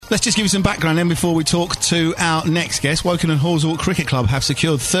Let's just give you some background then before we talk to our next guest. Woking and Horsell Cricket Club have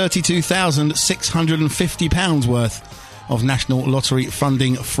secured £32,650 worth of National Lottery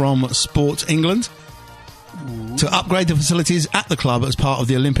funding from Sport England to upgrade the facilities at the club as part of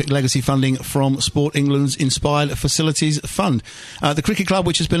the Olympic legacy funding from Sport England's Inspired Facilities Fund. The cricket club,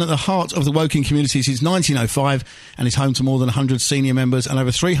 which has been at the heart of the Woking community since 1905 and is home to more than 100 senior members and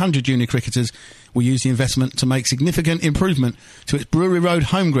over 300 junior cricketers, will use the investment to make significant improvement to its Brewery Road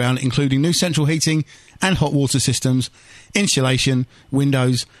home ground, including new central heating and hot water systems, insulation,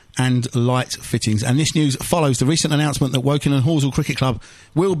 windows and light fittings. And this news follows the recent announcement that Woking and Horsell Cricket Club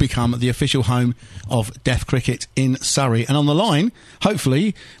will become the official home of deaf cricket in Surrey. And on the line,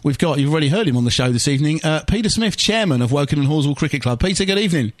 hopefully, you've already heard him on the show this evening, Peter Smith, chairman of Woking and Horsell Cricket Club. Peter, good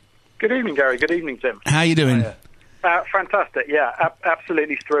evening. Good evening, Gary. Good evening, Tim. How are you doing? Fantastic, yeah.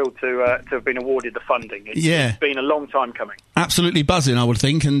 Absolutely thrilled to have been awarded the funding. It's been a long time coming. Absolutely buzzing, I would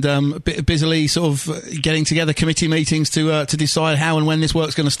think, and busily sort of getting together committee meetings to decide how and when this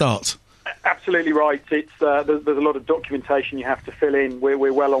work's going to start. Absolutely right. It's there's a lot of documentation you have to fill in.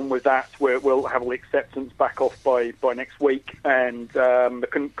 We're well on with that. We'll have all the acceptance back off by next week, and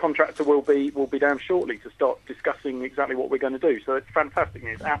the contractor will be down shortly to start discussing exactly what we're going to do. So it's fantastic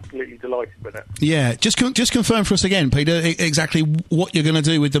news. Absolutely delighted with it. Yeah, just confirm for us again, Peter, exactly what you're going to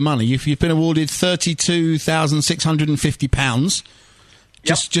do with the money. You've been awarded £32,650.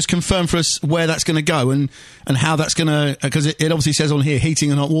 Just confirm for us where that's going to go and how that's going to... Because it obviously says on here,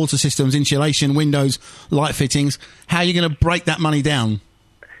 heating and hot water systems, insulation, windows, light fittings. How are you going to break that money down?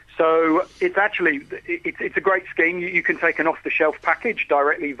 So it's actually... It's a great scheme. You can take an off-the-shelf package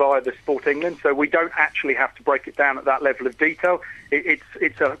directly via the Sport England, so we don't actually have to break it down at that level of detail.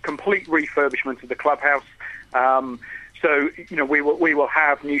 It's a complete refurbishment of the clubhouse. So, we will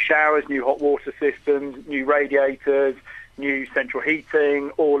have new showers, new hot water systems, new radiators, new central heating.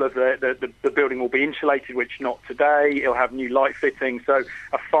 All of the building will be insulated, which not today. It'll have new light fitting, so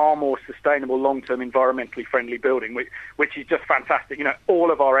a far more sustainable, long-term, environmentally friendly building, which is just fantastic. All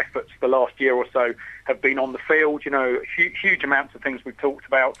of our efforts the last year or so have been on the field. Huge amounts of things we've talked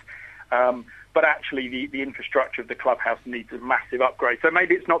about. But actually, the infrastructure of the clubhouse needs a massive upgrade. So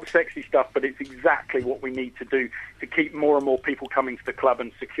maybe it's not the sexy stuff, but it's exactly what we need to do to keep more and more people coming to the club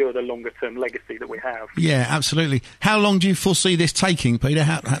and secure the longer-term legacy that we have. Yeah, absolutely. How long do you foresee this taking, Peter?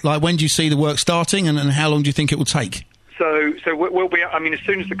 When do you see the work starting, and how long do you think it will take? So we'll be... as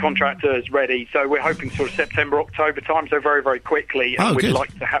soon as the contractor is ready, so we're hoping sort of September, October time, so very, very quickly. And we'd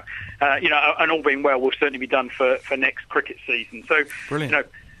like to have... and all being well, we'll certainly be done for next cricket season. So, brilliant.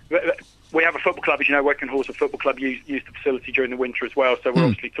 We have a football club, as you know, Woking and Horsell Football Club use the facility during the winter as well, so we're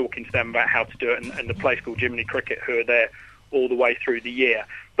obviously talking to them about how to do it, and the place called Jiminy Cricket, who are there all the way through the year.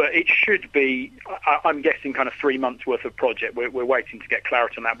 But it should be, I'm guessing, kind of 3 months' worth of project. We're waiting to get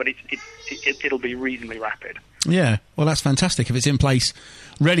clarity on that, but it'll be reasonably rapid. Yeah, well, that's fantastic. If it's in place,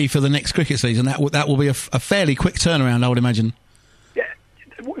 ready for the next cricket season, that will be a fairly quick turnaround, I would imagine.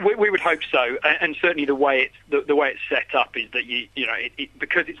 We would hope so, and certainly the way it's set up is that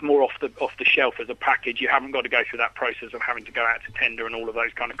because it's more off the shelf as a package, you haven't got to go through that process of having to go out to tender and all of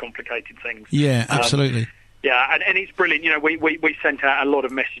those kind of complicated things. Yeah, absolutely. And it's brilliant. We sent out a lot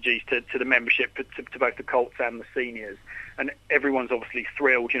of messages to the membership, to both the Colts and the seniors, and everyone's obviously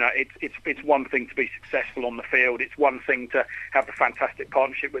thrilled. It's one thing to be successful on the field. It's one thing to have the fantastic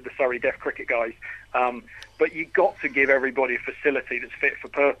partnership with the Surrey Deaf Cricket guys. But you've got to give everybody a facility that's fit for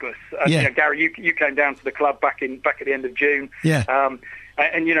purpose. Gary, you came down to the club back at the end of June. Yeah.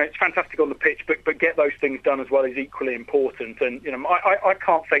 And it's fantastic on the pitch, but get those things done as well is equally important. And I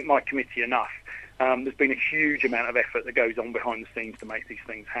can't thank my committee enough. There's been a huge amount of effort that goes on behind the scenes to make these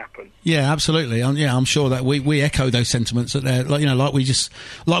things happen. Yeah, absolutely. I'm sure that we echo those sentiments. That they're like we just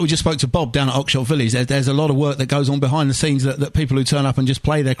spoke to Bob down at Oxshott Village. There's a lot of work that goes on behind the scenes that people who turn up and just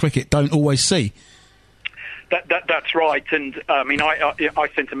play their cricket don't always see. That's right, and I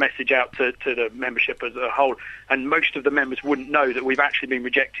sent a message out to the membership as a whole, and most of the members wouldn't know that we've actually been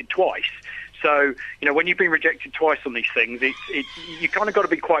rejected twice. So, when you've been rejected twice on these things, you kind of got to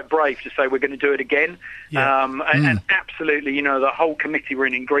be quite brave to say we're going to do it again. Yeah. And absolutely, the whole committee were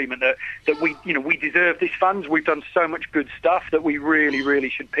in agreement that we deserve these funds. We've done so much good stuff that we really, really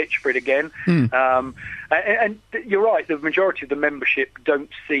should pitch for it again. And you're right, the majority of the membership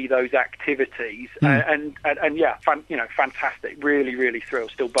don't see those activities. Fantastic. Really, really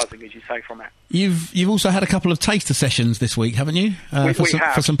thrilled. Still buzzing, as you say, from that. You've also had a couple of taster sessions this week, haven't you?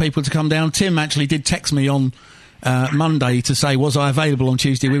 For some people to come down. Tim actually did text me on Monday to say, was I available on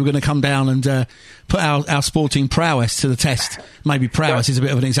Tuesday? We were going to come down and put our sporting prowess to the test. Maybe prowess is a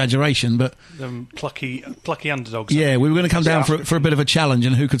bit of an exaggeration, but... Plucky underdogs. Yeah, we were going to come down for a bit of a challenge,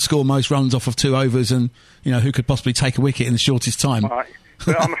 and who could score most runs off of 2 overs, and who could possibly take a wicket in the shortest time. Right.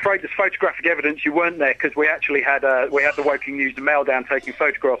 But I'm afraid there's photographic evidence you weren't there, because we actually had the Woking News and Mail down taking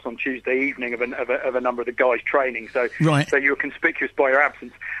photographs on Tuesday evening of a number of the guys training. So you were conspicuous by your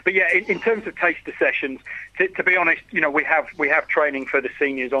absence. But yeah, in terms of taster sessions, to be honest, we have training for the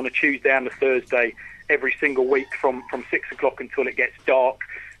seniors on a Tuesday and a Thursday every single week from 6 o'clock until it gets dark.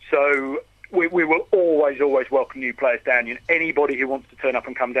 So we will always welcome new players down. Anybody who wants to turn up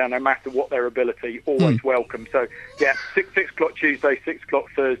and come down, no matter what their ability, always welcome. So yeah, 6 o'clock Tuesday, 6 o'clock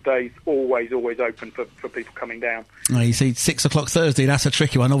Thursdays, always open for people coming down. Oh, you see, 6 o'clock Thursday, that's a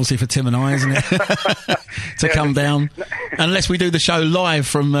tricky one, obviously, for Tim and I, isn't it? to come down. Unless we do the show live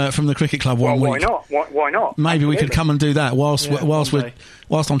from the cricket club one week. Why not? Why not? Maybe we could come and do that whilst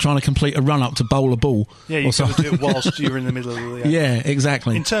I'm trying to complete a run up to bowl a ball. Yeah, you could do it whilst you're in the middle of the... Yeah,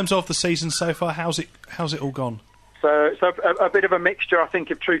 exactly. In terms of the season so far, how's it all gone? So a bit of a mixture, I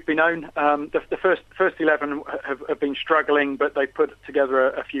think, if truth be known. The first 11 have been struggling, but they put together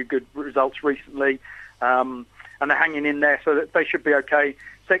a few good results recently, and they're hanging in there, so that they should be okay.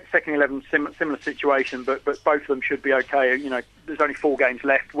 Second 11, similar situation, but both of them should be okay. There's only 4 games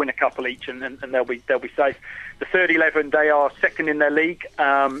left, win a couple each, and they'll be safe. The third 11, they are second in their league,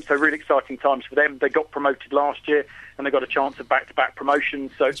 so really exciting times for them. They got promoted last year, and they got a chance of back-to-back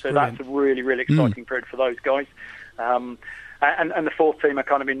promotions, so that's a really, really exciting period for those guys. And the fourth team are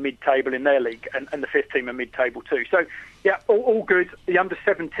kind of in mid-table in their league, and the fifth team are mid-table too. So, yeah, all good. The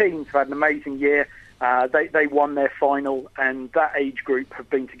under-17s have had an amazing year. They won their final, and that age group have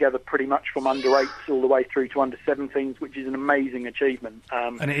been together pretty much from under-8s all the way through to under-17s, which is an amazing achievement.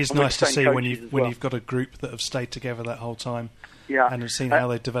 And it is nice to see when you've got a group that have stayed together that whole time, and have seen how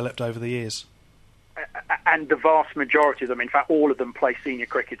they've developed over the years. And the vast majority of them, in fact, all of them play senior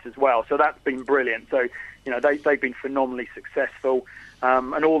cricket as well. So that's been brilliant. So, they've been phenomenally successful.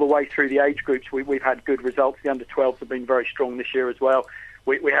 And all the way through the age groups, we've had good results. The under-12s have been very strong this year as well.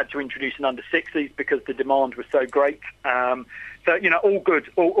 We had to introduce an under-60s because the demand was so great. So, all good.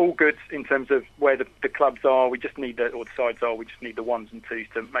 All good in terms of where the clubs are. We just need the sides are. We just need the 1s and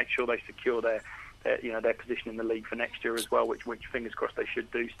 2s to make sure they secure their position in the league for next year as well, which fingers crossed they should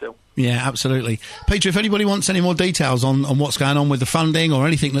do still. Yeah, absolutely. Peter, if anybody wants any more details on what's going on with the funding or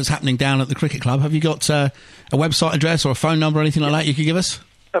anything that's happening down at the cricket club, have you got a website address or a phone number or anything like that you could give us?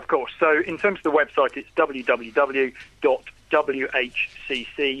 Of course. So in terms of the website, it's www.whcc.org.uk.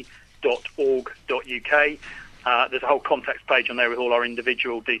 There's a whole contacts page on there with all our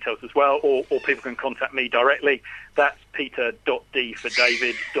individual details as well, or people can contact me directly. That's peter.d for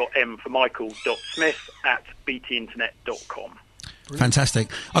David.m for Michael.Smith@btinternet.com. Fantastic.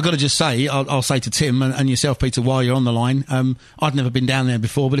 I've got to just say, I'll say to Tim and yourself, Peter, while you're on the line, I'd never been down there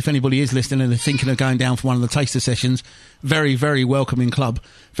before, but if anybody is listening and they're thinking of going down for one of the taster sessions, very, very welcoming club,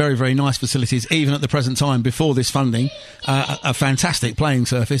 very, very nice facilities, even at the present time before this funding, a fantastic playing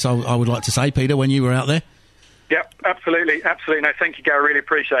surface, I would like to say, Peter, when you were out there. Yeah, absolutely. No, thank you, Gary. Really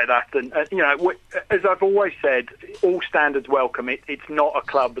appreciate that. And as I've always said, all standards welcome. It's not a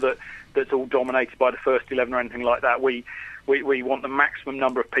club that's all dominated by the first 11 or anything like that. We want the maximum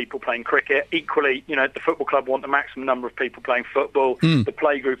number of people playing cricket. Equally, the football club want the maximum number of people playing football. The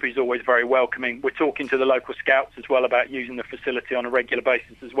play group is always very welcoming. We're talking to the local scouts as well about using the facility on a regular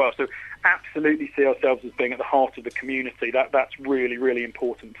basis as well. So absolutely see ourselves as being at the heart of the community. That's really, really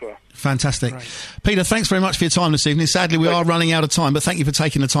important to us. Fantastic. Right. Peter, thanks very much for your time this evening. Sadly, we are running out of time, but thank you for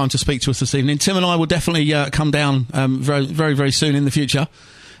taking the time to speak to us this evening. Tim and I will definitely come down very, very, very soon in the future.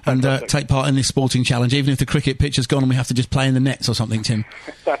 And take part in this sporting challenge, even if the cricket pitch is gone and we have to just play in the nets or something, Tim.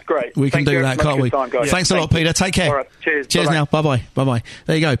 That's great. We can do that, can't we? Thanks a lot, Peter. Take care. All right. Cheers. Cheers now. Bye-bye. Bye-bye.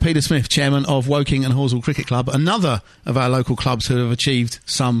 There you go. Peter Smith, chairman of Woking and Horsell Cricket Club, another of our local clubs who have achieved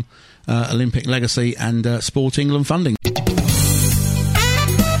some Olympic legacy and Sport England funding.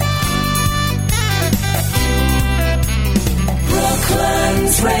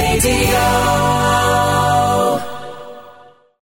 Brooklands Radio.